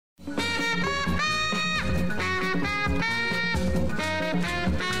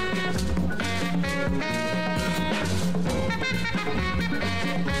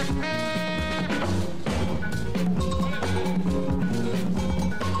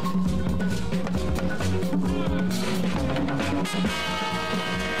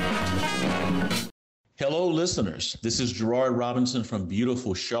listeners. This is Gerard Robinson from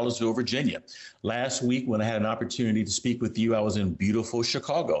beautiful Charlottesville, Virginia. Last week, when I had an opportunity to speak with you, I was in beautiful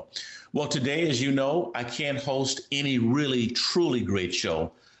Chicago. Well, today, as you know, I can't host any really, truly great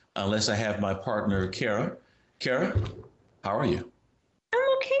show unless I have my partner, Kara. Kara, how are you? I'm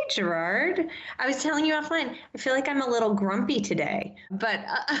okay, Gerard. I was telling you offline, I feel like I'm a little grumpy today, but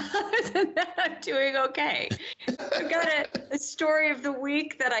other than that, I'm doing okay. I've got a story of the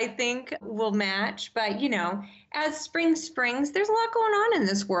week that I think will match, but as spring springs, there's a lot going on in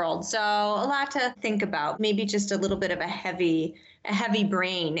this world. So a lot to think about, maybe just a little bit of a heavy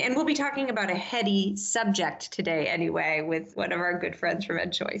brain. And we'll be talking about a heady subject today anyway with one of our good friends from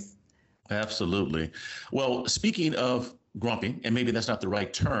EdChoice. Absolutely. Well, speaking of grumpy, and maybe that's not the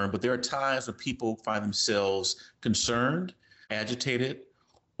right term, but there are times when people find themselves concerned, agitated,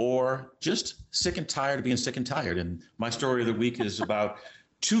 or just sick and tired of being sick and tired. And my story of the week is about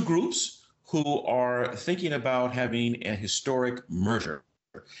two groups who are thinking about having a historic merger.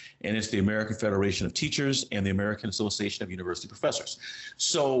 And it's the American Federation of Teachers and the American Association of University Professors.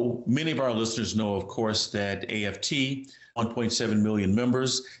 So many of our listeners know, of course, that AFT, 1.7 million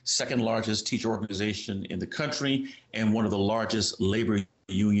members, second largest teacher organization in the country, and one of the largest labor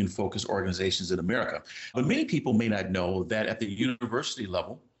union focused organizations in America. But many people may not know that at the university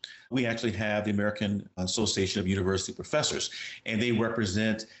level, we actually have the American Association of University Professors, and they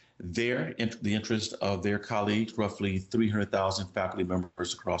represent the interest of their colleagues, roughly 300,000 faculty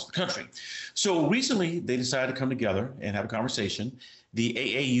members across the country. So recently, they decided to come together and have a conversation. The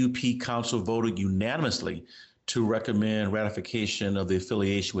AAUP Council voted unanimously to recommend ratification of the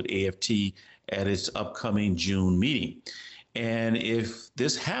affiliation with AFT at its upcoming June meeting. And if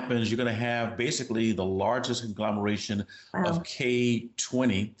this happens, you're going to have basically the largest conglomeration of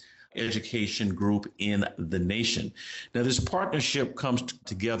K-20 education group in the nation. Now, this partnership comes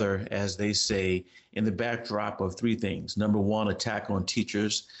together, as they say, in the backdrop of three things. Number one, attack on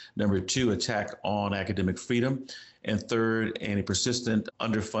teachers. Number two, attack on academic freedom. And third, a persistent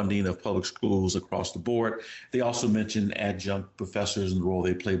underfunding of public schools across the board. They also mention adjunct professors and the role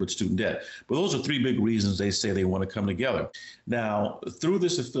they play with student debt. But those are three big reasons they say they want to come together. Now, through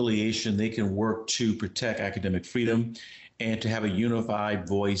this affiliation, they can work to protect academic freedom and to have a unified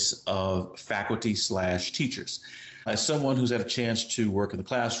voice of faculty/teachers. As someone who's had a chance to work in the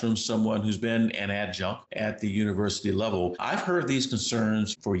classroom, someone who's been an adjunct at the university level, I've heard these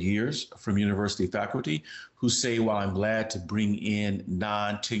concerns for years from university faculty who say, while I'm glad to bring in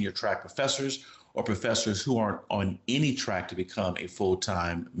non-tenure track professors or professors who aren't on any track to become a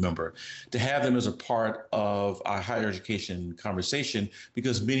full-time member, to have them as a part of our higher education conversation,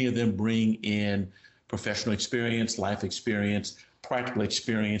 because many of them bring in professional experience, life experience, practical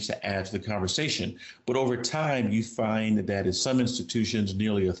experience to add to the conversation. But over time, you find that in some institutions,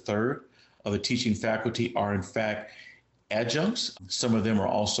 nearly a third of the teaching faculty are in fact adjuncts. Some of them are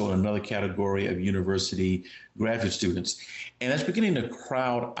also in another category of university graduate students. And that's beginning to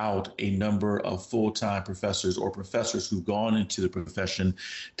crowd out a number of full-time professors or professors who've gone into the profession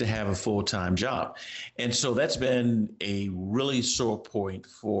to have a full-time job. And so that's been a really sore point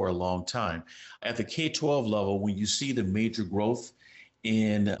for a long time. At the K-12 level, when you see the major growth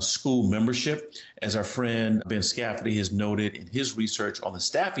in school membership, as our friend Ben Scafferty has noted in his research on the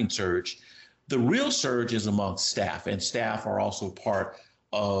staffing surge, the real surge is among staff, and staff are also part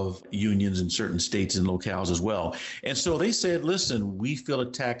of unions in certain states and locales as well. And so they said, listen, we feel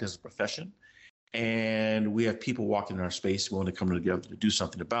attacked as a profession, and we have people walking in our space willing to come together to do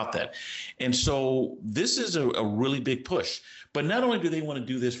something about that. And so this is a really big push. But not only do they want to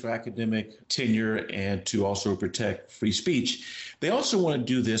do this for academic tenure and to also protect free speech, they also want to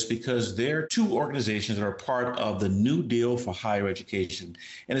do this because they're two organizations that are part of the New Deal for higher education.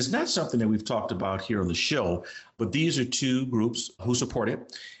 And it's not something that we've talked about here on the show, but these are two groups who support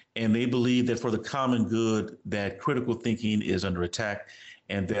it. And they believe that for the common good, that critical thinking is under attack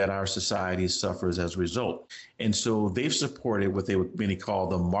and that our society suffers as a result. And so they've supported what they would many call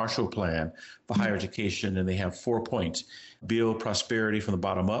the Marshall Plan for higher education, and they have 4 points. Build prosperity from the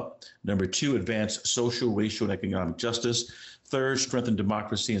bottom up. Number two, advance social, racial, and economic justice. Third, strengthen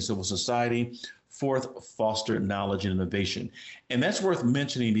democracy and civil society. Fourth, foster knowledge and innovation. And that's worth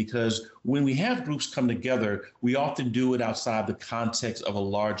mentioning because when we have groups come together, we often do it outside the context of a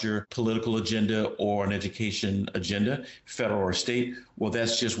larger political agenda or an education agenda, federal or state. Well,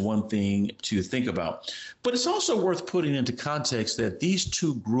 that's just one thing to think about. But it's also worth putting into context that these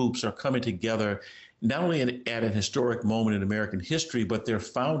two groups are coming together not only at an historic moment in American history, but their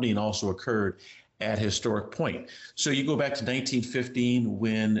founding also occurred at a historic point. So you go back to 1915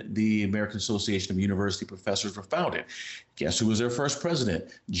 when the American Association of University Professors were founded. Guess who was their first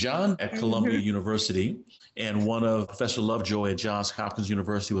president? John at Columbia University, and one of Professor Lovejoy at Johns Hopkins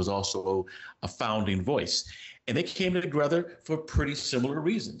University was also a founding voice. And they came together for pretty similar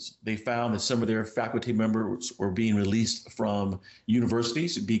reasons. They found that some of their faculty members were being released from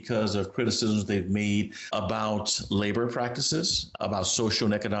universities because of criticisms they've made about labor practices, about social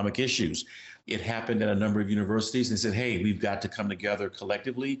and economic issues. It happened at a number of universities. They said, hey, we've got to come together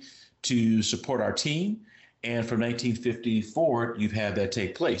collectively to support our team. And from 1950 forward, you've had that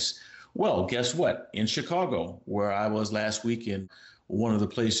take place. Well, guess what? In Chicago, where I was last week, in one of the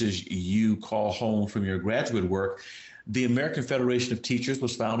places you call home from your graduate work, the American Federation of Teachers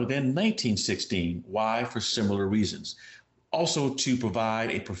was founded in 1916. Why? For similar reasons. Also to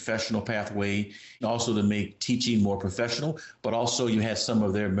provide a professional pathway, also to make teaching more professional, but also you had some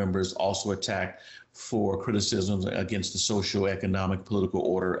of their members also attacked for criticisms against the social, economic, political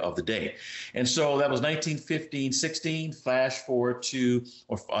order of the day. And so that was 1915-16, fast forward to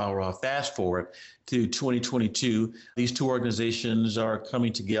 2022. These two organizations are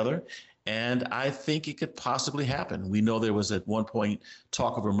coming together, and I think it could possibly happen. We know there was at one point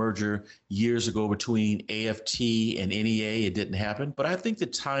talk of a merger years ago between AFT and NEA. It didn't happen, but I think the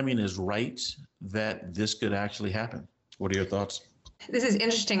timing is right that this could actually happen. What are your thoughts? This is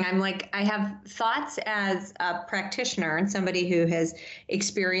interesting. I have thoughts as a practitioner and somebody who has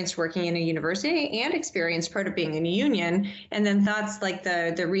experienced working in a university and experienced part of being in a union, and then thoughts like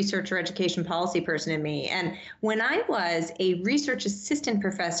the research or education policy person in me. And when I was a research assistant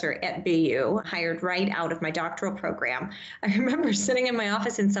professor at BU, hired right out of my doctoral program, I remember sitting in my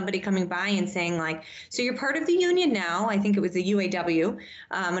office and somebody coming by and saying, like, so you're part of the union now. I think it was the UAW,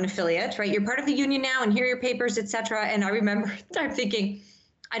 an affiliate, right? You're part of the union now, and here are your papers, et cetera. And I remember I'm thinking,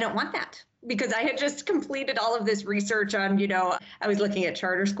 I don't want that, because I had just completed all of this research on, I was looking at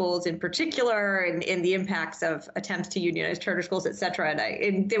charter schools in particular and the impacts of attempts to unionize charter schools, et cetera.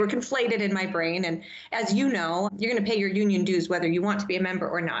 And they were conflated in my brain. And as you know, you're going to pay your union dues whether you want to be a member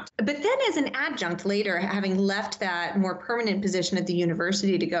or not. But then as an adjunct later, having left that more permanent position at the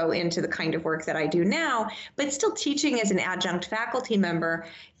university to go into the kind of work that I do now, but still teaching as an adjunct faculty member,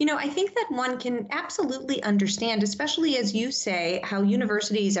 I think that one can absolutely understand, especially as you say, how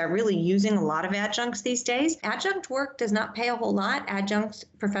universities are really using a lot of adjuncts these days. Adjunct work does not pay a whole lot. Adjunct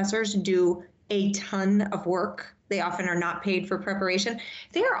professors do a ton of work. They often are not paid for preparation.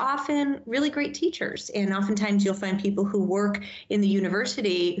 They are often really great teachers. And oftentimes you'll find people who work in the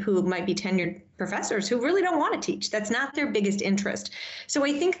university who might be tenured professors who really don't want to teach. That's not their biggest interest. So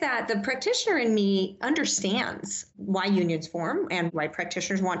I think that the practitioner in me understands why unions form and why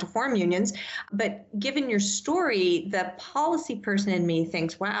practitioners want to form unions. But given your story, the policy person in me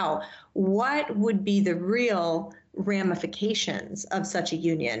thinks, wow, what would be the real ramifications of such a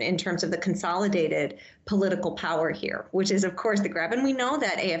union in terms of the consolidated political power here, which is, of course, the grab. And we know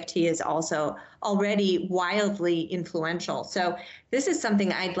that AFT is also already wildly influential. So this is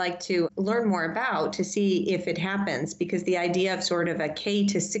something I'd like to learn more about to see if it happens, because the idea of sort of a K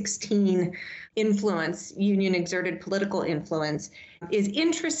to 16 influence, union exerted political influence, is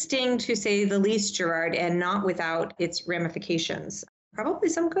interesting to say the least, Gerard, and not without its ramifications. Probably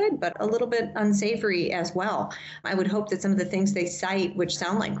some good, but a little bit unsavory as well. I would hope that some of the things they cite, which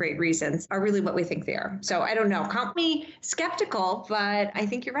sound like great reasons, are really what we think they are. So I don't know. Count me skeptical, but I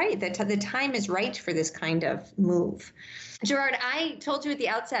think you're right that the time is right for this kind of move. Gerard, I told you at the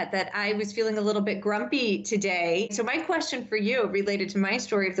outset that I was feeling a little bit grumpy today. So my question for you related to my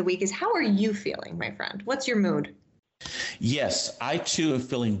story of the week is, how are you feeling, my friend? What's your mood? Yes, I too am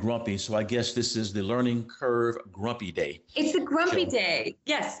feeling grumpy. So I guess this is the learning curve grumpy day. It's the grumpy day.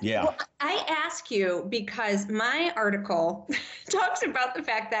 Yes. Yeah. Well, I ask you because my article talks about the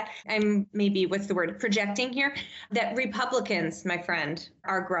fact that I'm projecting here, that Republicans, my friend,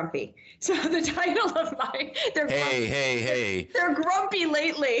 are grumpy. So the title of they're grumpy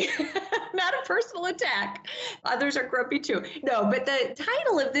lately. Not a personal attack. Others are grumpy too. No, but the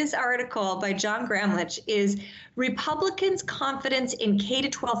title of this article by John Gramlich is Republicans' confidence in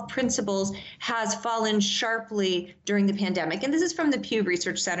K-12 principals has fallen sharply during the pandemic. And this is from the Pew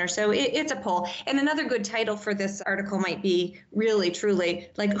Research Center, so it's a poll. And another good title for this article might be really, truly,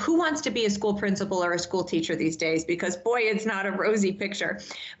 like, who wants to be a school principal or a school teacher these days? Because, boy, it's not a rosy picture.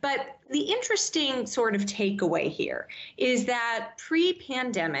 But the interesting sort of takeaway here is that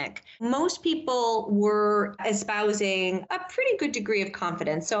pre-pandemic, most people were espousing a pretty good degree of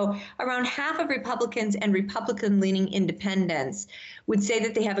confidence. So around half of Republicans and Republican-leaning independents would say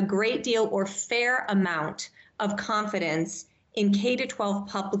that they have a great deal or fair amount of confidence in K-12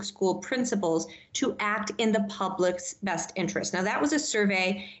 public school principals to act in the public's best interest. Now, that was a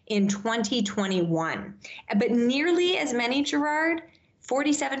survey in 2021, but nearly as many, Gerard,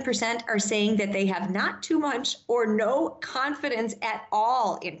 47% are saying that they have not too much or no confidence at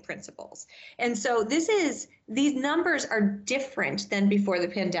all in principals. And so these numbers are different than before the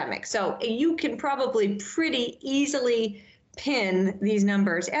pandemic. So you can probably pretty easily pin these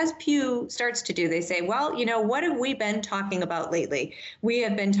numbers, as Pew starts to do. They say, well, what have we been talking about lately? We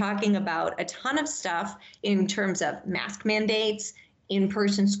have been talking about a ton of stuff in terms of mask mandates,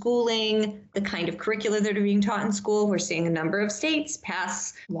 in-person schooling, the kind of curricula that are being taught in school. We're seeing a number of states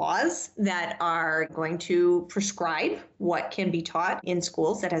pass laws that are going to prescribe what can be taught in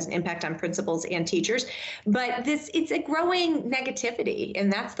schools that has an impact on principals and teachers. But it's a growing negativity,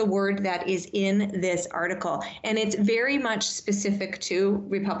 and that's the word that is in this article. And it's very much specific to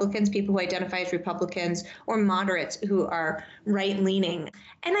Republicans, people who identify as Republicans, or moderates who are right-leaning.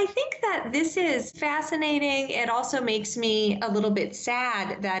 And I think that this is fascinating. It also makes me a little bit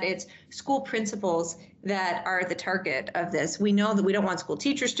sad that it's school principals that are the target of this. We know that we don't want school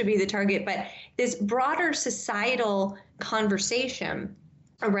teachers to be the target, but this broader societal conversation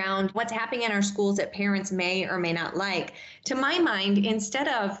around what's happening in our schools that parents may or may not like. To my mind, instead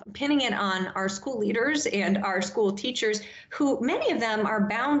of pinning it on our school leaders and our school teachers, who many of them are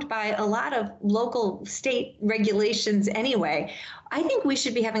bound by a lot of local state regulations anyway, I think we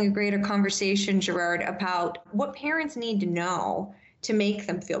should be having a greater conversation, Gerard, about what parents need to know to make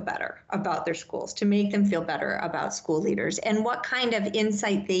them feel better about their schools, to make them feel better about school leaders, and what kind of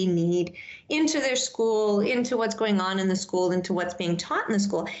insight they need into their school, into what's going on in the school, into what's being taught in the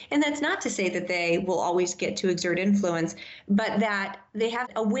school. And that's not to say that they will always get to exert influence, but that they have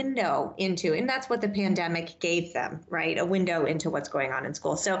a window into, and that's what the pandemic gave them, right? A window into what's going on in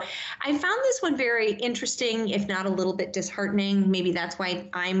school. So I found this one very interesting, if not a little bit disheartening. Maybe that's why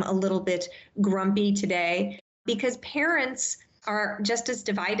I'm a little bit grumpy today, because parents are just as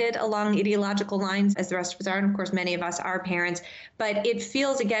divided along ideological lines as the rest of us are. And of course, many of us are parents. But it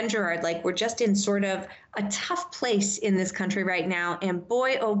feels, again, Gerard, like we're just in sort of a tough place in this country right now. And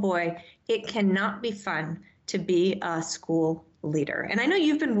boy, oh boy, it cannot be fun to be a school leader. And I know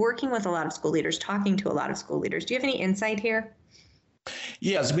you've been working with a lot of school leaders, talking to a lot of school leaders. Do you have any insight here?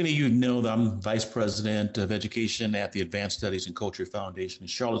 Yeah, as many of you know, that I'm Vice President of Education at the Advanced Studies and Culture Foundation in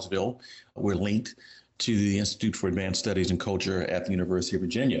Charlottesville. We're linked to the Institute for Advanced Studies and Culture at the University of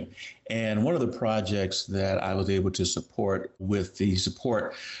Virginia. And one of the projects that I was able to support with the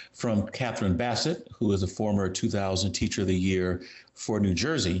support from Catherine Bassett, who is a former 2000 Teacher of the Year for New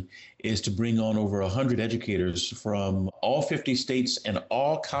Jersey, is to bring on over 100 educators from all 50 states and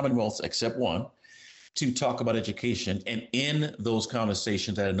all Commonwealths except one to talk about education, and in those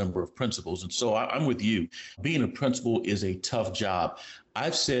conversations at a number of principals. And so I'm with you. Being a principal is a tough job.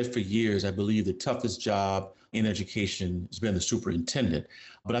 I've said for years, I believe the toughest job in education has been the superintendent.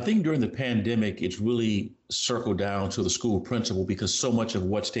 But I think during the pandemic, it's really circled down to the school principal, because so much of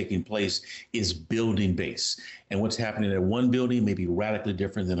what's taking place is building based. And what's happening at one building may be radically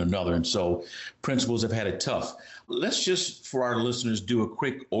different than another. And so principals have had it tough. Let's just, for our listeners, do a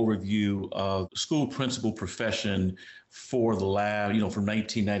quick overview of school principal profession for the lab, from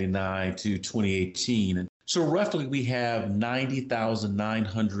 1999 to 2018. And so roughly we have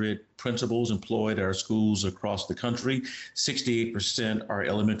 90,900 principals employed at our schools across the country. 68% are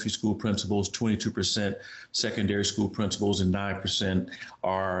elementary school principals, 22% secondary school principals, and 9%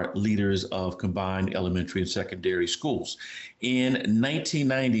 are leaders of combined elementary and secondary schools. In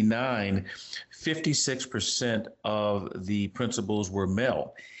 1999, 56% of the principals were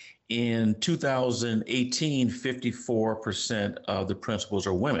male. In 2018, 54% of the principals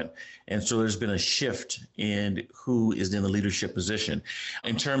are women. And so there's been a shift in who is in the leadership position.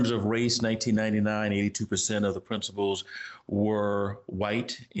 In terms of race, 1999, 82% of the principals were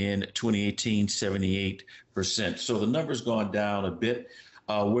white. In 2018, 78%. So the number's gone down a bit.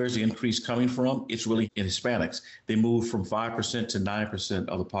 Where's the increase coming from? It's really in Hispanics. They moved from 5% to 9%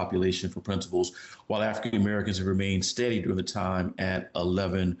 of the population for principals, while African Americans have remained steady during the time at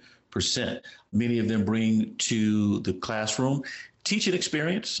 11%. Many of them bring to the classroom teaching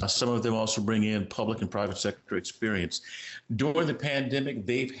experience. Some of them also bring in public and private sector experience. During the pandemic,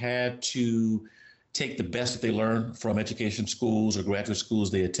 they've had to take the best that they learned from education schools or graduate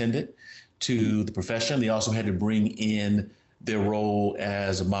schools they attended to the profession. They also had to bring in their role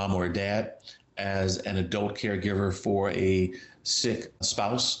as a mom or a dad, as an adult caregiver for a sick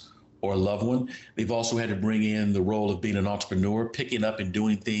spouse or a loved one. They've also had to bring in the role of being an entrepreneur, picking up and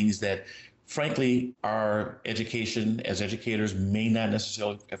doing things that frankly, our education as educators may not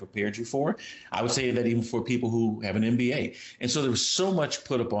necessarily have prepared you for. I would say that even for people who have an MBA. And so there was so much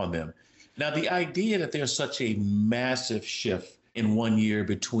put upon them. Now, the idea that there's such a massive shift in 1 year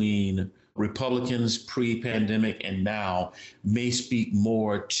between Republicans pre-pandemic and now may speak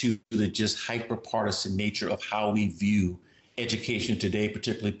more to the just hyper-partisan nature of how we view education today,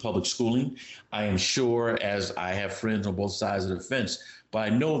 particularly public schooling. I am sure, as I have friends on both sides of the fence, but I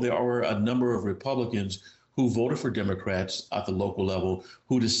know there are a number of Republicans who voted for Democrats at the local level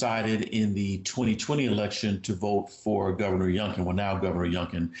who decided in the 2020 election to vote for Governor Youngkin, well, now Governor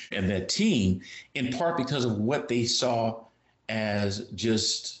Youngkin and that team, in part because of what they saw as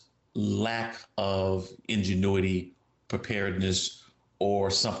just lack of ingenuity, preparedness, or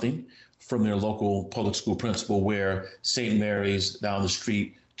something from their local public school principal, where St. Mary's down the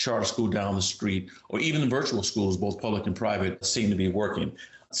street, charter school down the street, or even the virtual schools, both public and private, seem to be working.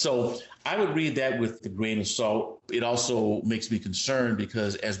 So I would read that with a grain of salt. It also makes me concerned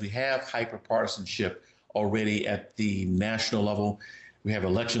because as we have hyperpartisanship already at the national level, we have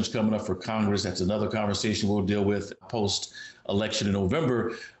elections coming up for Congress. That's another conversation we'll deal with post-election in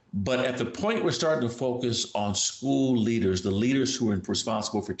November. But at the point we're starting to focus on school leaders, the leaders who are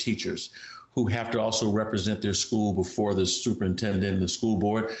responsible for teachers, who have to also represent their school before the superintendent and the school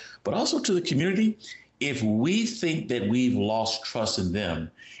board, but also to the community. If we think that we've lost trust in them,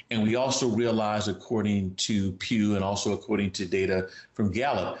 and we also realize, according to Pew and also according to data from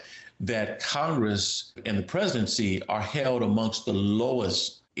Gallup, that Congress and the presidency are held amongst the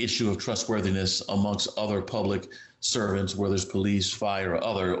lowest issue of trustworthiness amongst other public servants, whether it's police, fire, or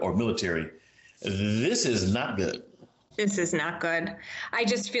other, or military. This is not good. This is not good. I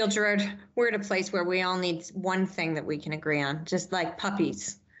just feel, Gerard, we're at a place where we all need one thing that we can agree on, just like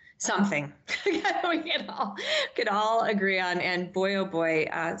puppies, something we could all agree on. And boy, oh boy,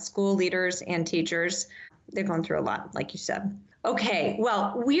 school leaders and teachers, they're going through a lot, like you said. Okay,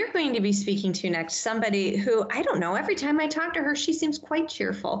 well, we're going to be speaking to next somebody who, I don't know, every time I talk to her, she seems quite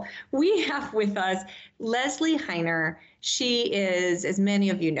cheerful. We have with us Leslie Hiner. She is, as many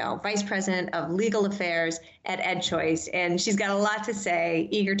of you know, Vice President of Legal Affairs at EdChoice, and she's got a lot to say.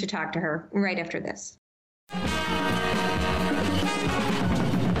 Eager to talk to her right after this.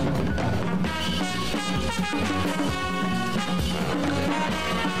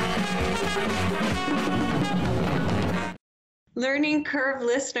 Learning Curve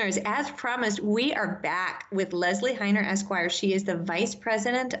listeners, as promised, we are back with Leslie Hiner, Esquire. She is the Vice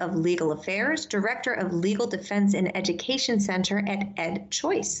President of Legal Affairs, Director of Legal Defense and Education Center at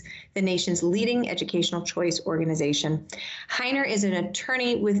EdChoice, the nation's leading educational choice organization. Hiner is an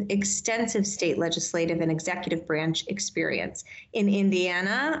attorney with extensive state legislative and executive branch experience. In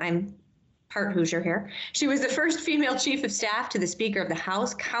Indiana, I'm part Hoosier here. She was the first female chief of staff to the Speaker of the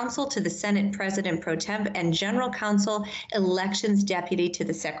House, counsel to the Senate President pro temp, and general counsel, elections deputy to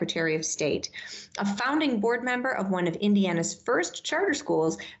the Secretary of State. A founding board member of one of Indiana's first charter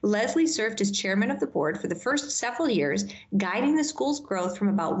schools, Leslie served as chairman of the board for the first several years, guiding the school's growth from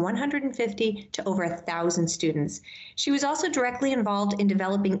about 150 to over 1,000 students. She was also directly involved in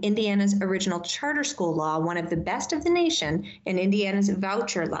developing Indiana's original charter school law, one of the best of the nation, and Indiana's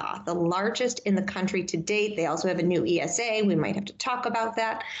voucher law, the largest in the country to date. They also have a new ESA. We might have to talk about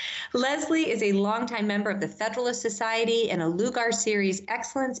that. Leslie is a longtime member of the Federalist Society and a Lugar Series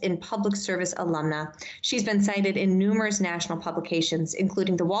Excellence in Public Service alumna. She's been cited in numerous national publications,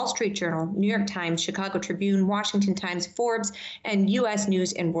 including the Wall Street Journal, New York Times, Chicago Tribune, Washington Times, Forbes, and U.S.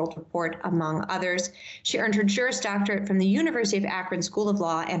 News and World Report, among others. She earned her Juris Doctorate from the University of Akron School of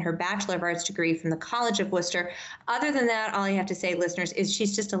Law and her Bachelor of Arts degree from the College of Worcester. Other than that, all I have to say, listeners, is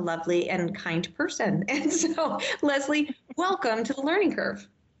she's just a lovely and kind person. And so, Leslie, welcome to the Learning Curve.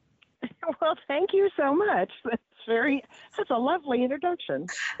 Well, thank you so much. That's a lovely introduction.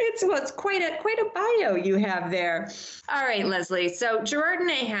 It's quite a bio you have there. All right, Leslie. So Gerard and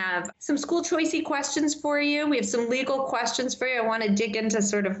I have some school choicey questions for you. We have some legal questions for you. I want to dig into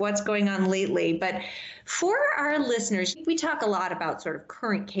sort of what's going on lately. But for our listeners, we talk a lot about sort of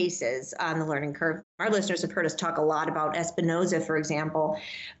current cases on the Learning Curve. Our listeners have heard us talk a lot about Espinoza, for example,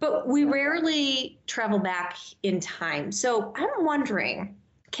 but we rarely travel back in time. So I'm wondering,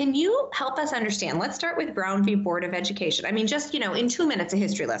 can you help us understand? Let's start with Brown v. Board of Education. I mean, just, in 2 minutes, a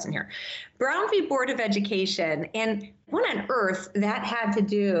history lesson here. Brown v. Board of Education, and what on earth that had to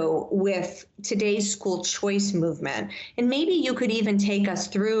do with today's school choice movement. And maybe you could even take us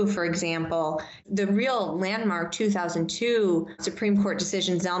through, for example, the real landmark 2002 Supreme Court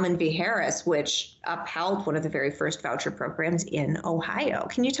decision, Zellman v. Harris, which upheld one of the very first voucher programs in Ohio.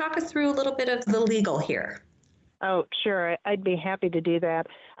 Can you talk us through a little bit of the legal here? Oh, sure. I'd be happy to do that.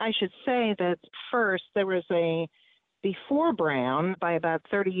 I should say that first there was before Brown, by about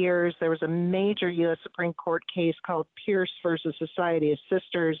 30 years, there was a major U.S. Supreme Court case called Pierce versus Society of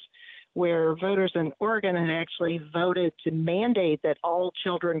Sisters, where voters in Oregon had actually voted to mandate that all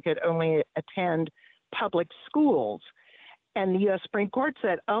children could only attend public schools. And the U.S. Supreme Court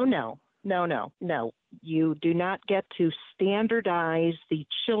said, oh, no. You do not get to standardize the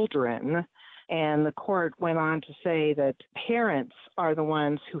children. And the court went on to say that parents are the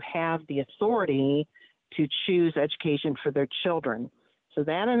ones who have the authority to choose education for their children. So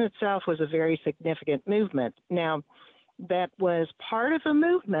that in itself was a very significant movement. Now, that was part of a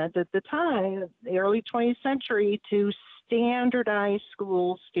movement at the time, the early 20th century, to standardize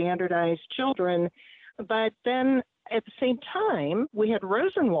schools, standardize children. But then at the same time, we had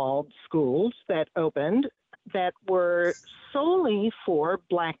Rosenwald schools that opened that were solely for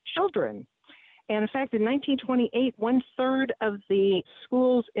Black children. And in fact, in 1928, 1/3 of the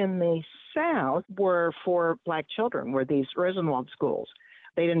schools in the South were for Black children, were these Rosenwald schools.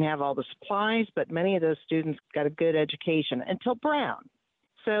 They didn't have all the supplies, but many of those students got a good education until Brown.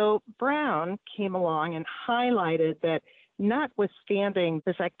 So Brown came along and highlighted that notwithstanding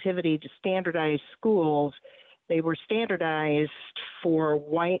this activity to standardize schools, they were standardized for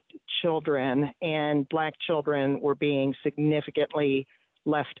white children and Black children were being significantly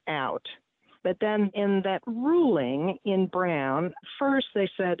left out. But then in that ruling in Brown, first they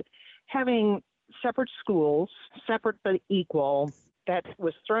said having separate schools, separate but equal, that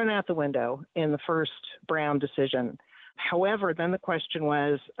was thrown out the window in the first Brown decision. However, then the question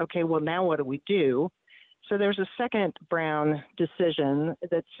was, okay, well, now what do we do? So there's a second Brown decision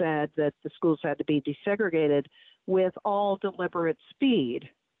that said that the schools had to be desegregated with all deliberate speed.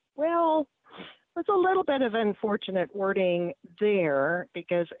 Well, there's a little bit of unfortunate wording there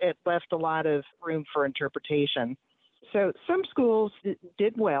because it left a lot of room for interpretation. So some schools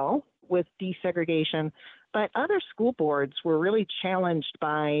did well with desegregation, but other school boards were really challenged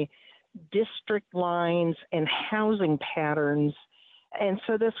by district lines and housing patterns. And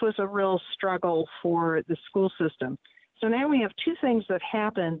so this was a real struggle for the school system. So now we have two things that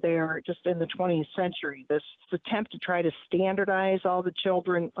happened there just in the 20th century. This attempt to try to standardize all the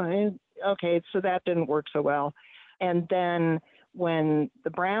children. Okay, so that didn't work so well. And then when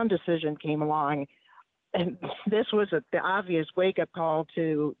the Brown decision came along, and this was the obvious wake-up call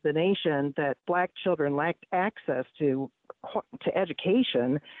to the nation that Black children lacked access to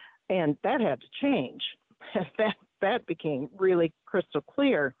education, and that had to change. That became really crystal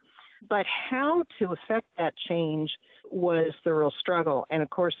clear. But how to effect that change was the real struggle. And of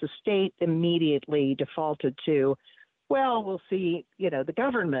course, the state immediately defaulted to, well, we'll see, the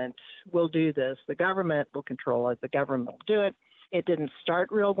government will do this. The government will control it. The government will do it. It didn't start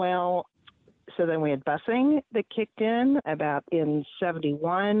real well. So then we had busing that kicked in about in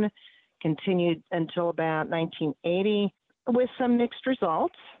 71, continued until about 1980 with some mixed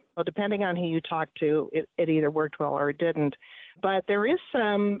results. Well, depending on who you talk to, it either worked well or it didn't. But there is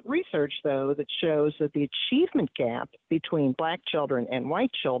some research, though, that shows that the achievement gap between Black children and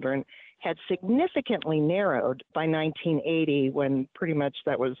white children had significantly narrowed by 1980, when pretty much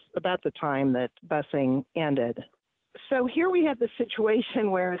that was about the time that busing ended. So here we have the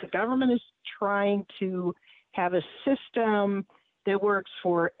situation where the government is trying to have a system that works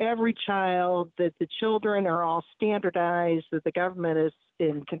for every child, that the children are all standardized, that the government is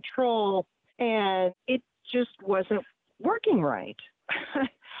in control, and it just wasn't working right.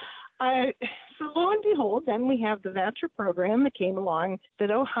 So lo and behold, then we have the voucher program that came along that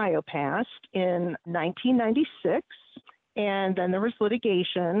Ohio passed in 1996. And then there was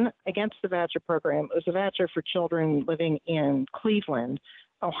litigation against the voucher program. It was a voucher for children living in Cleveland,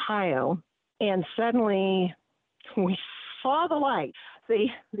 Ohio. And suddenly we saw the light. The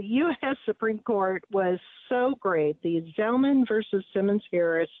U.S. Supreme Court was so great. The Zellman versus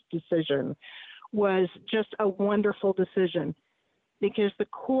Simmons-Harris decision was just a wonderful decision because the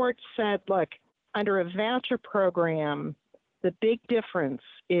court said, look, under a voucher program, the big difference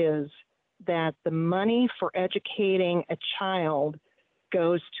is that the money for educating a child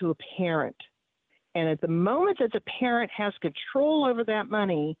goes to a parent. And at the moment that the parent has control over that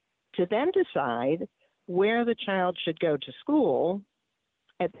money to then decide where the child should go to school,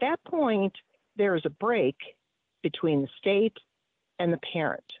 at that point, there is a break between the state and the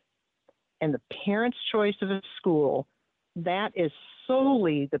parent. And the parent's choice of a school, that is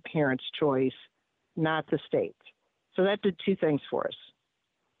solely the parent's choice, not the state's. So that did two things for us.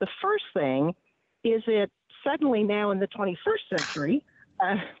 The first thing is that suddenly now in the 21st century,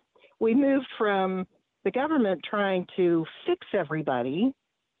 we moved from the government trying to fix everybody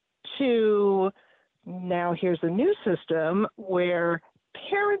to Now here's a new system where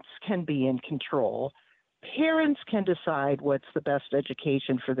parents can be in control. Parents can decide what's the best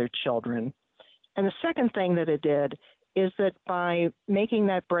education for their children. And the second thing that it did is that by making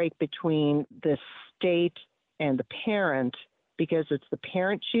that break between the state and the parent, because it's the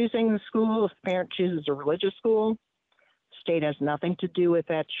parent choosing the school, if the parent chooses a religious school, state has nothing to do with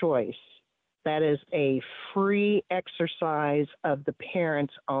that choice. That is a free exercise of the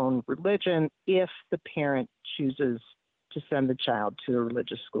parent's own religion if the parent chooses to send the child to a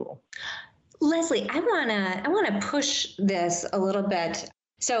religious school. Leslie, I wanna push this a little bit.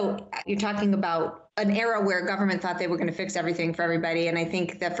 So you're talking about an era where government thought they were going to fix everything for everybody. And I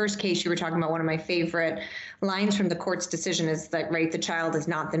think the first case you were talking about, one of my favorite lines from the court's decision is that, right, the child is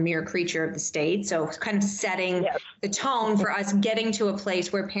not the mere creature of the state. So kind of setting the tone for us getting to a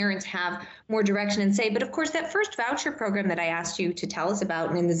place where parents have more direction and say. But of course, that first voucher program that I asked you to tell us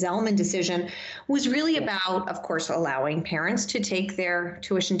about in the Zellman decision was really about, of course, allowing parents to take their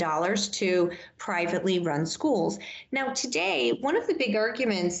tuition dollars to privately run schools. Now, today, one of the big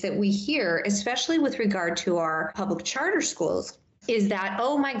arguments that we hear, especially with regard to our public charter schools, is that,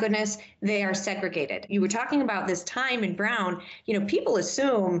 oh my goodness, they are segregated. You were talking about this time in Brown, people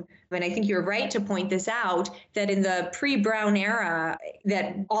assume, and I think you're right to point this out, that in the pre-Brown era,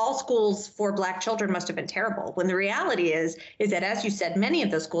 that all schools for Black children must have been terrible. When the reality is that, as you said, many of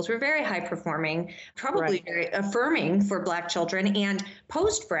those schools were very high performing, probably very affirming for Black children. And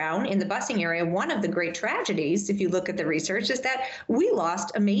post-Brown, in the busing area, one of the great tragedies, if you look at the research, is that we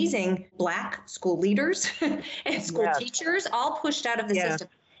lost amazing Black school leaders and school teachers, all pushed out of the system.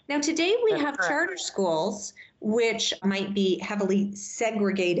 Now, today we have charter schools, which might be heavily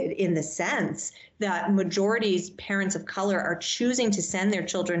segregated in the sense that majorities, parents of color, are choosing to send their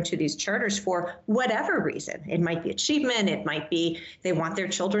children to these charters for whatever reason. It might be achievement. It might be they want their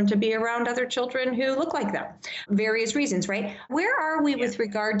children to be around other children who look like them. Various reasons, right? Where are we with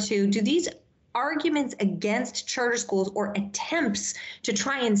regard to, do these arguments against charter schools or attempts to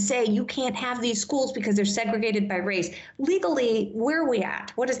try and say you can't have these schools because they're segregated by race, legally, where are we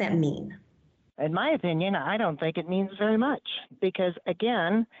at? What does that mean? In my opinion, I don't think it means very much because,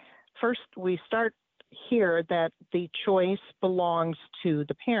 again, first we start here that the choice belongs to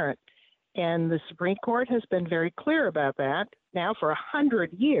the parent. And the Supreme Court has been very clear about that now for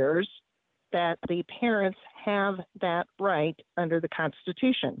 100 years, that the parents have that right under the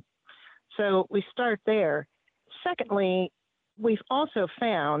Constitution. So we start there. Secondly, we've also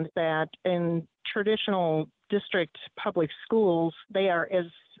found that in traditional district public schools, they are as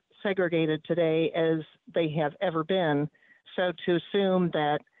segregated today as they have ever been. So to assume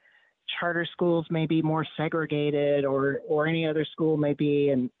that charter schools may be more segregated or any other school may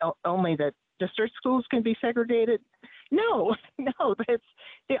be, and only that district schools can be segregated, no, that's,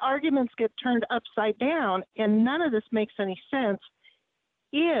 the arguments get turned upside down, and none of this makes any sense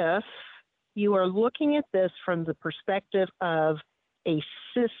if you are looking at this from the perspective of a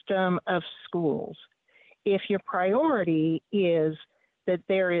system of schools. If your priority is that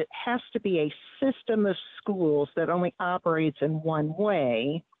there has to be a system of schools that only operates in one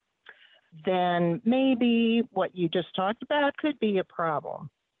way, then maybe what you just talked about could be a problem.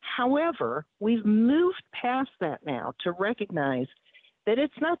 However, we've moved past that now to recognize that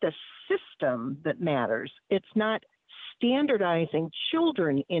it's not the system that matters. It's not standardizing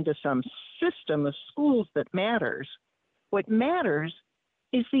children into some system of schools that matters. What matters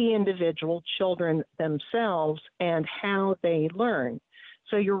is the individual children themselves and how they learn.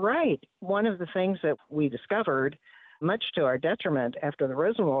 So you're right. One of the things that we discovered, much to our detriment after the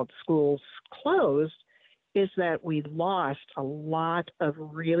Rosenwald schools closed, is that we lost a lot of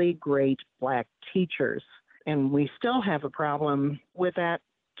really great Black teachers. And we still have a problem with that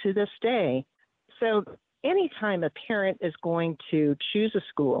to this day. So anytime a parent is going to choose a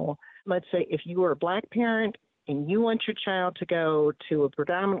school, let's say if you are a Black parent and you want your child to go to a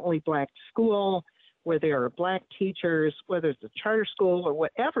predominantly Black school where there are Black teachers, whether it's a charter school or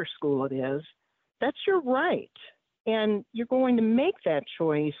whatever school it is, that's your right. And you're going to make that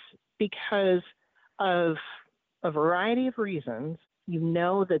choice because of a variety of reasons. You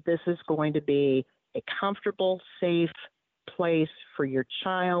know that this is going to be a comfortable, safe place for your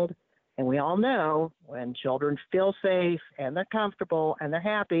child. And we all know when children feel safe and they're comfortable and they're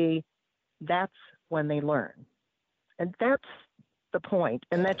happy, that's when they learn. And that's the point.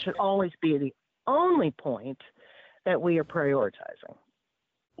 And that should always be the only point that we are prioritizing.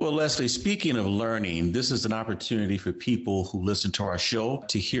 Well, Leslie, speaking of learning, this is an opportunity for people who listen to our show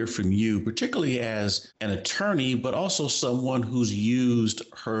to hear from you, particularly as an attorney, but also someone who's used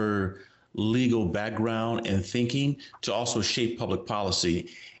her legal background and thinking to also shape public policy.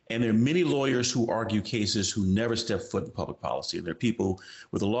 And there are many lawyers who argue cases who never step foot in public policy. There are people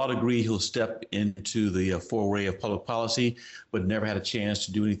with a law degree who'll step into the foray of public policy, but never had a chance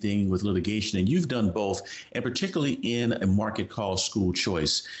to do anything with litigation. And you've done both, and particularly in a market called school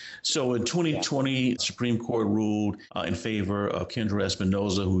choice. So in 2020, the Supreme Court ruled in favor of Kendra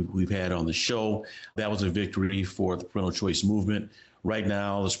Espinoza, who we've had on the show. That was a victory for the parental choice movement. Right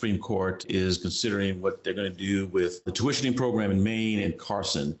now, the Supreme Court is considering what they're going to do with the tuitioning program in Maine and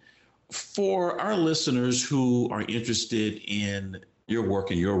Carson. For our listeners who are interested in your work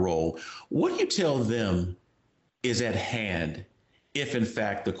and your role, what do you tell them is at hand if, in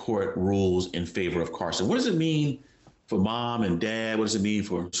fact, the court rules in favor of Carson? What does it mean for mom and dad? What does it mean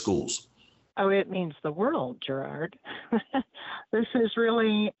for schools? Oh, it means the world, Gerard. This is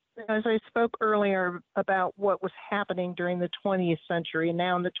really, as I spoke earlier about what was happening during the 20th century,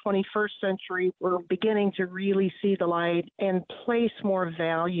 now in the 21st century, we're beginning to really see the light and place more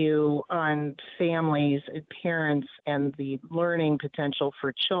value on families and parents and the learning potential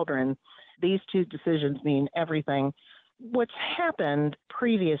for children. These two decisions mean everything. What's happened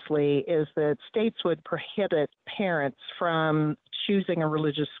previously is that states would prohibit parents from choosing a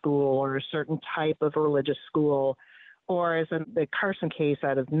religious school or a certain type of religious school, or as in the Carson case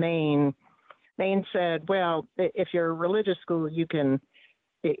out of Maine, Maine said, well, if you're a religious school,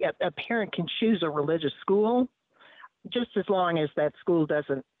 a parent can choose a religious school just as long as that school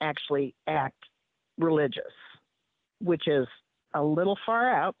doesn't actually act religious, which is a little far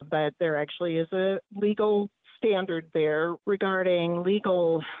out, but there actually is a legal standard there regarding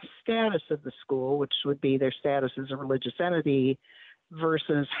legal status of the school, which would be their status as a religious entity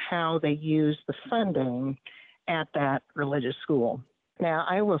versus how they use the funding at that religious school. Now,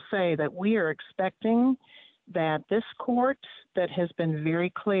 I will say that we are expecting that this court that has been very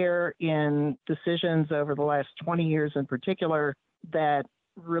clear in decisions over the last 20 years in particular that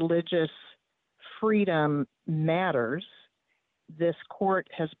religious freedom matters, this court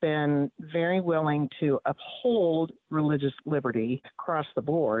has been very willing to uphold religious liberty across the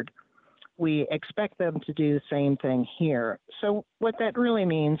board. We expect them to do the same thing here. So what that really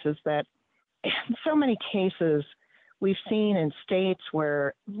means is that in so many cases, we've seen in states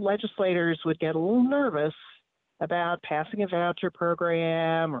where legislators would get a little nervous about passing a voucher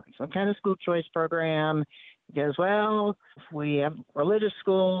program or some kind of school choice program because, well, if we have religious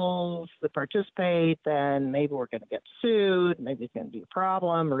schools that participate, then maybe we're going to get sued, maybe it's going to be a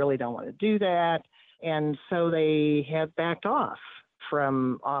problem, I really don't want to do that. And so they have backed off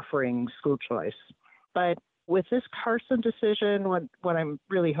from offering school choice. But with this Carson decision, what I'm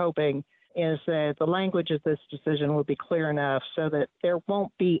really hoping is that the language of this decision will be clear enough so that there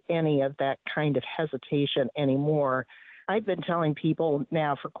won't be any of that kind of hesitation anymore. I've been telling people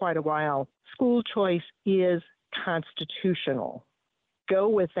now for quite a while, school choice is constitutional. Go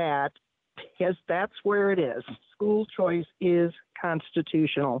with that because that's where it is. School choice is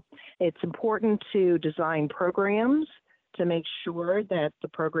constitutional. It's important to design programs to make sure that the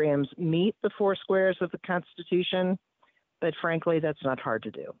programs meet the four squares of the Constitution, but frankly, that's not hard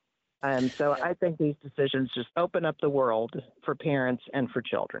to do. And so I think these decisions just open up the world for parents and for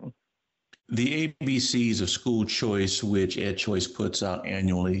children. The ABCs of school choice, which EdChoice puts out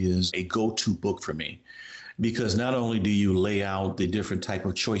annually, is a go-to book for me because not only do you lay out the different type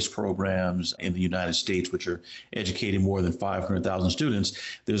of choice programs in the United States, which are educating more than 500,000 students,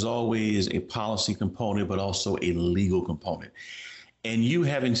 there's always a policy component, but also a legal component. And you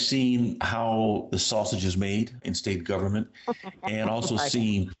having seen how the sausage is made in state government and also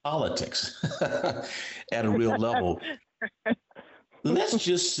seeing politics at a real level, let's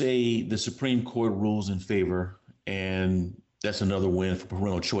just say the Supreme Court rules in favor, and that's another win for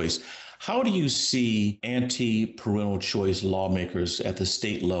parental choice. How do you see anti-parental choice lawmakers at the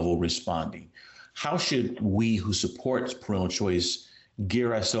state level responding? How should we who support parental choice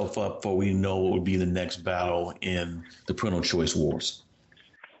gear ourselves up for we know what would be the next battle in the parental choice wars?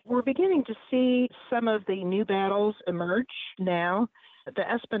 We're beginning to see some of the new battles emerge now. The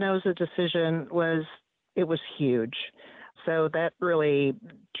Espinoza decision was huge. So that really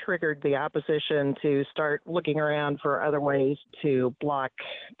triggered the opposition to start looking around for other ways to block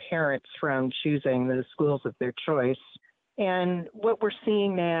parents from choosing the schools of their choice. And what we're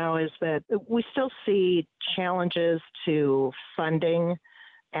seeing now is that we still see challenges to funding,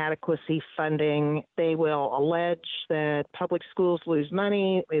 adequacy funding. They will allege that public schools lose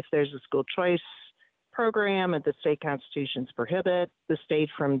money if there's a school choice program and the state constitutions prohibit the state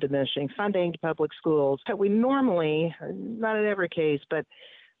from diminishing funding to public schools. So we normally, not in every case, but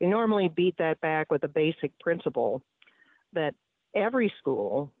we normally beat that back with a basic principle that every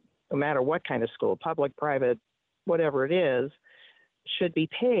school, no matter what kind of school, public, private, whatever it is, should be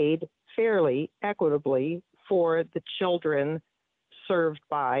paid fairly, equitably for the children served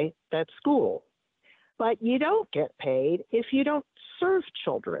by that school. But you don't get paid if you don't serve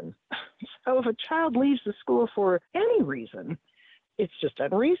children. So if a child leaves the school for any reason, it's just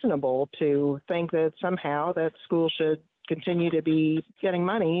unreasonable to think that somehow that school should continue to be getting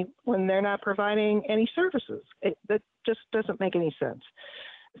money when they're not providing any services. That just doesn't make any sense.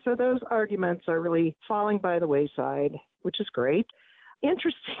 So those arguments are really falling by the wayside, which is great.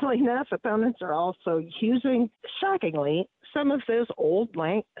 Interestingly enough, opponents are also using, shockingly, some of those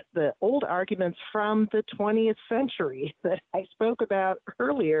the old arguments from the 20th century that I spoke about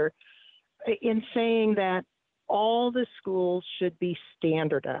earlier in saying that all the schools should be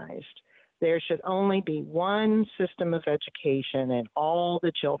standardized. There should only be one system of education and all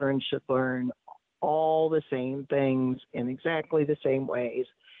the children should learn all the same things in exactly the same ways.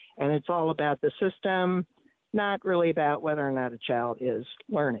 And it's all about the system, not really about whether or not a child is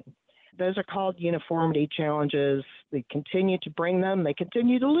learning. Those are called uniformity challenges. They continue to bring them. They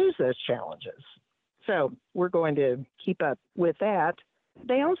continue to lose those challenges. So we're going to keep up with that.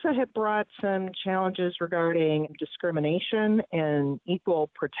 They also have brought some challenges regarding discrimination and equal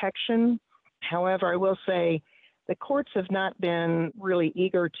protection. However, I will say the courts have not been really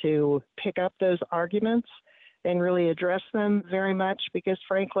eager to pick up those arguments and really address them very much because,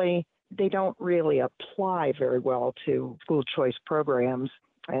 frankly, they don't really apply very well to school choice programs.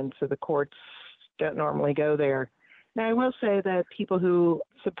 And so the courts don't normally go there. Now, I will say that people who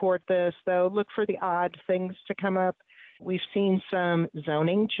support this, though, look for the odd things to come up. We've seen some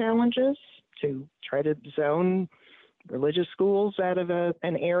zoning challenges to try to zone religious schools out of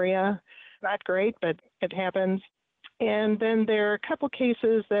an area. Not great, but it happens. And then there are a couple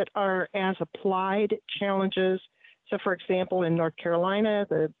cases that are as applied challenges. So, for example, in North Carolina,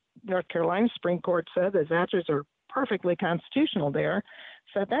 the North Carolina Supreme Court said the vouchers are perfectly constitutional there.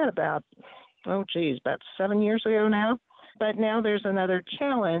 Said that about 7 years ago now. But now there's another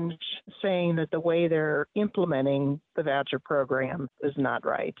challenge saying that the way they're implementing the voucher program is not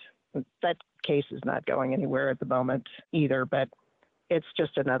right. That case is not going anywhere at the moment either, but it's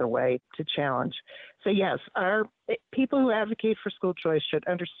just another way to challenge. So yes, our people who advocate for school choice should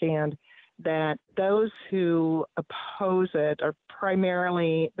understand that those who oppose it are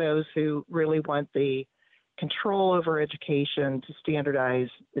primarily those who really want the control over education to standardize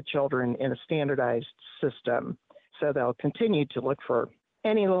the children in a standardized system. So they'll continue to look for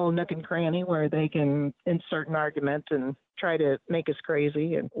any little nook and cranny where they can insert an argument and try to make us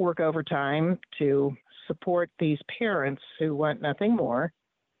crazy and work overtime to support these parents who want nothing more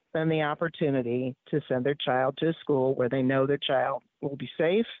than the opportunity to send their child to a school where they know their child will be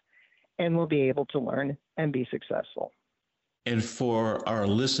safe and will be able to learn and be successful. And for our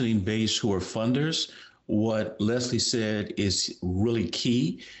listening base who are funders, what Leslie said is really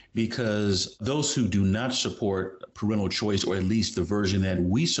key because those who do not support parental choice, or at least the version that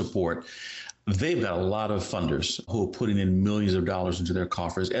we support, they've got a lot of funders who are putting in millions of dollars into their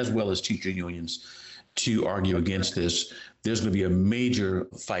coffers, as well as teacher unions, to argue against this. There's going to be a major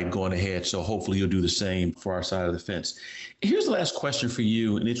fight going ahead, so hopefully you'll do the same for our side of the fence. Here's the last question for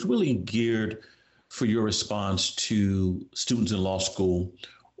you, and it's really geared for your response to students in law school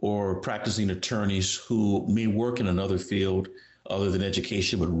or practicing attorneys who may work in another field other than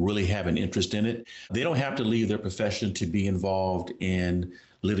education, but really have an interest in it. They don't have to leave their profession to be involved in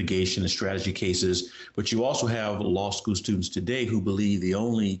litigation and strategy cases, but you also have law school students today who believe the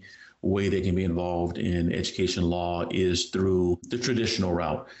only way they can be involved in education law is through the traditional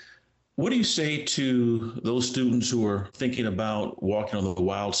route. What do you say to those students who are thinking about walking on the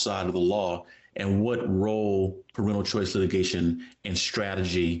wild side of the law, and what role parental choice litigation and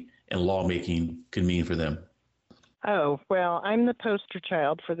strategy and lawmaking can mean for them? Oh, well, I'm the poster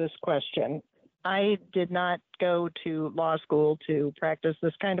child for this question. I did not go to law school to practice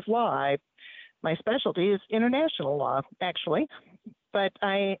this kind of law. My specialty is international law, actually. But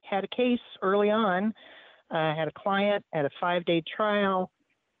I had a case early on. I had a client at a 5-day trial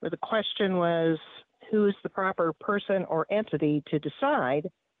where the question was, who's the proper person or entity to decide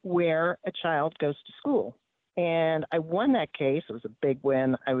where a child goes to school? And I won that case. It was a big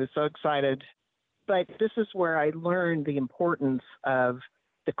win. I was so excited. But this is where I learned the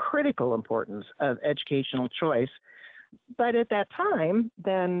critical importance of educational choice. But at that time,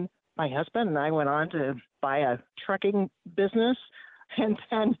 then my husband and I went on to buy a trucking business. And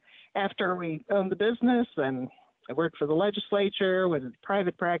then after we owned the business, and I worked for the legislature with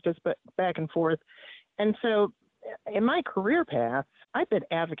private practice, but back and forth. And so in my career path, I've been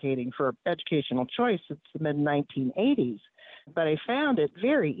advocating for educational choice since the mid-1980s, but I found it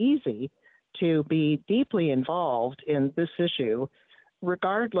very easy to be deeply involved in this issue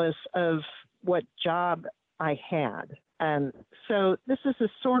regardless of what job I had. And so this is the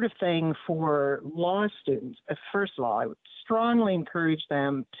sort of thing for law students. First of all, I would strongly encourage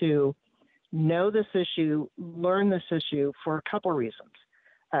them to know this issue, learn this issue for a couple reasons.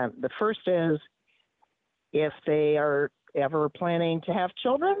 The first is if they are ever planning to have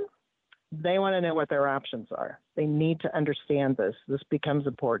children, they want to know what their options are. They need to understand this. This becomes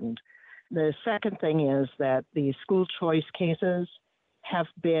important. The second thing is that the school choice cases have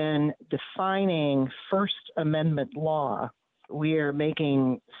been defining First Amendment law. We are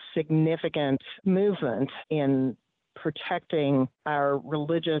making significant movement in protecting our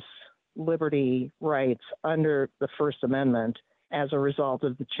religious liberty rights under the First Amendment as a result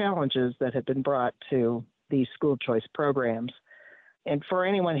of the challenges that have been brought to these school choice programs. And for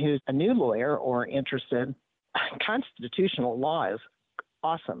anyone who's a new lawyer or interested, constitutional law is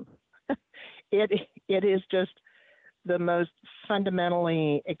awesome. It is just the most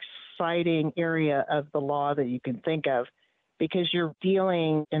fundamentally exciting area of the law that you can think of, because you're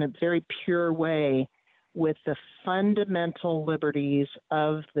dealing in a very pure way with the fundamental liberties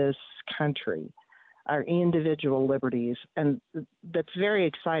of this country, our individual liberties. And that's very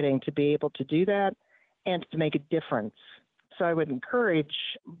exciting to be able to do that and to make a difference. So I would encourage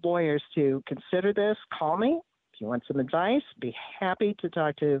lawyers to consider this. Call me if you want some advice. Be happy to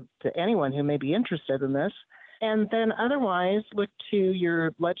talk to anyone who may be interested in this. And then otherwise, look to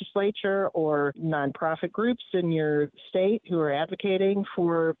your legislature or nonprofit groups in your state who are advocating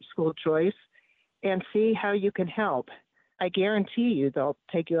for school choice and see how you can help. I guarantee you they'll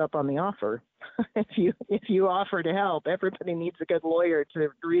take you up on the offer. If you offer to help, everybody needs a good lawyer to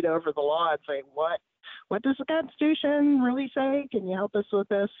read over the law and say, what does the Constitution really say? Can you help us with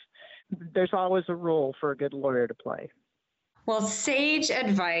this? There's always a role for a good lawyer to play. Well, sage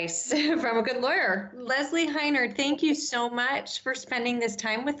advice from a good lawyer. Leslie Hiner, thank you so much for spending this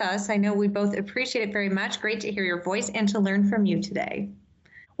time with us. I know we both appreciate it very much. Great to hear your voice and to learn from you today.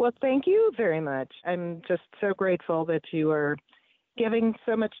 Well, thank you very much. I'm just so grateful that you are giving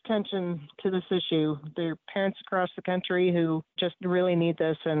so much attention to this issue. There are parents across the country who just really need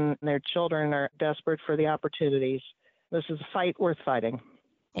this, and their children are desperate for the opportunities. This is a fight worth fighting.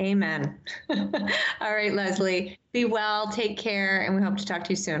 Amen. All right, Leslie, be well, take care, and we hope to talk to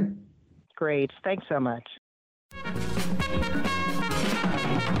you soon. Great. Thanks so much.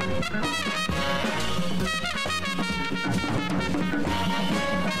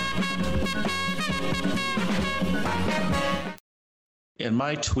 And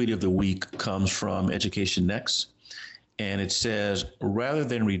my tweet of the week comes from Education Next, and it says, rather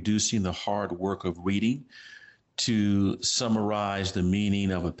than reducing the hard work of reading to summarize the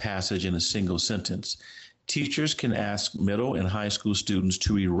meaning of a passage in a single sentence, teachers can ask middle and high school students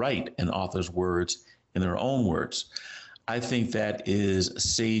to rewrite an author's words in their own words. I think that is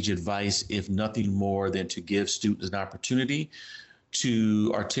sage advice, if nothing more than to give students an opportunity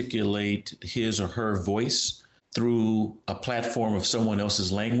to articulate his or her voice through a platform of someone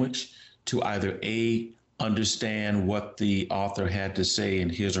else's language, to either A, understand what the author had to say in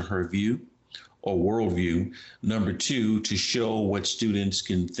his or her view or worldview. Number two, to show what students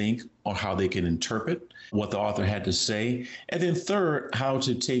can think or how they can interpret what the author had to say. And then third, how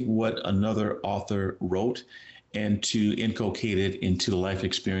to take what another author wrote and to inculcate it into the life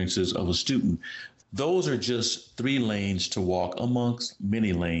experiences of a student. Those are just 3 lanes to walk amongst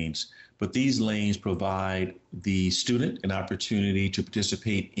many lanes, but these lanes provide the student an opportunity to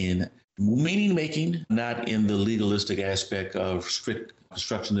participate in meaning making, not in the legalistic aspect of strict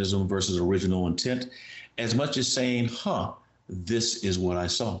constructionism versus original intent, as much as saying, this is what I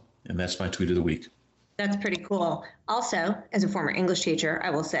saw. And that's my tweet of the week. That's pretty cool. Also, as a former English teacher, I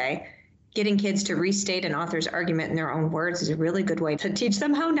will say, getting kids to restate an author's argument in their own words is a really good way to teach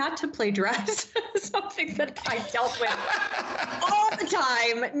them how not to plagiarize, something that I dealt with all the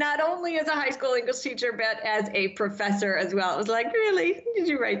time, not only as a high school English teacher, but as a professor as well. It was like, really? Did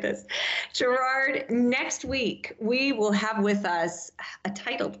you write this? Gerard, next week, we will have with us a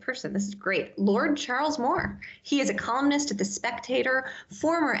titled person. This is great. Lord Charles Moore. He is a columnist at The Spectator,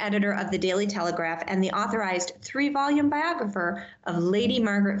 former editor of the Daily Telegraph, and the authorized 3-volume biographer of Lady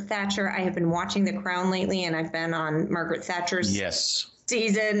Margaret Thatcher. I have been watching The Crown lately, and I've been on Margaret Thatcher's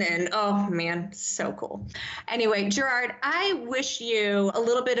season, and oh man, so cool. Anyway, Gerard, I wish you a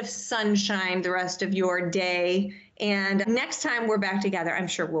little bit of sunshine the rest of your day, and next time we're back together, I'm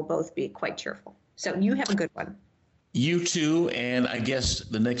sure we'll both be quite cheerful. So you have a good one. You too, and I guess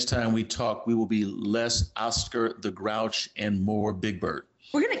the next time we talk, we will be less Oscar the Grouch and more Big Bird.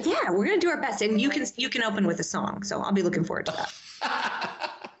 We're gonna do our best, and you can open with a song, so I'll be looking forward to that.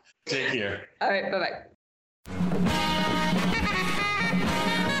 Take care. All right, bye-bye.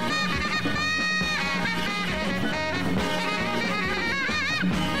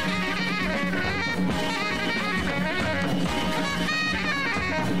 Bye.